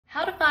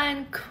How to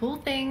find cool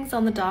things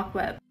on the dark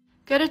web.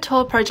 Go to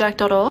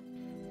torproject.org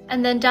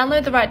and then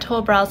download the right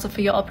Tor browser for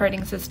your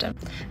operating system.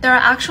 There are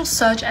actual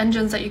search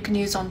engines that you can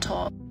use on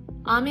Tor.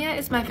 Amia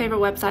is my favorite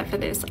website for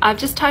this. I've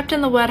just typed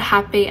in the word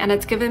happy and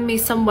it's given me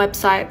some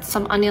websites,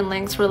 some onion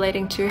links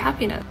relating to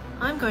happiness.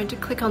 I'm going to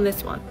click on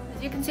this one.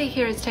 As you can see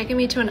here, it's taking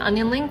me to an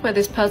onion link where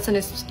this person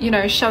is,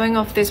 showing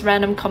off this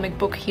random comic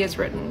book he has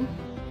written.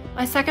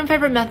 My second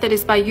favorite method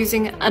is by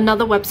using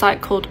another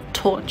website called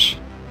Torch.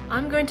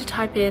 I'm going to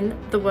type in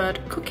the word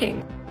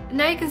cooking.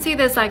 Now you can see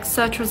there's like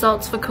search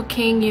results for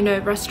cooking,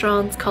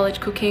 restaurants, college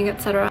cooking,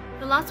 etc.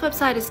 The last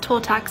website is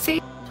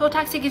TorTaxi.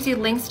 TorTaxi gives you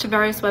links to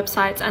various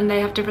websites and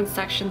they have different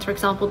sections. For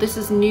example, this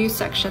is news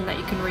section that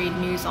you can read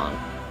news on.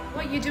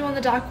 What you do on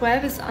the dark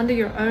web is under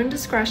your own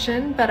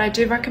discretion, but I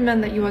do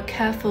recommend that you are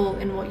careful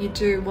in what you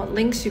do, what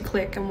links you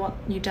click and what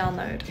you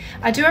download.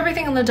 I do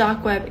everything on the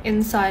dark web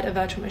inside a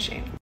virtual machine.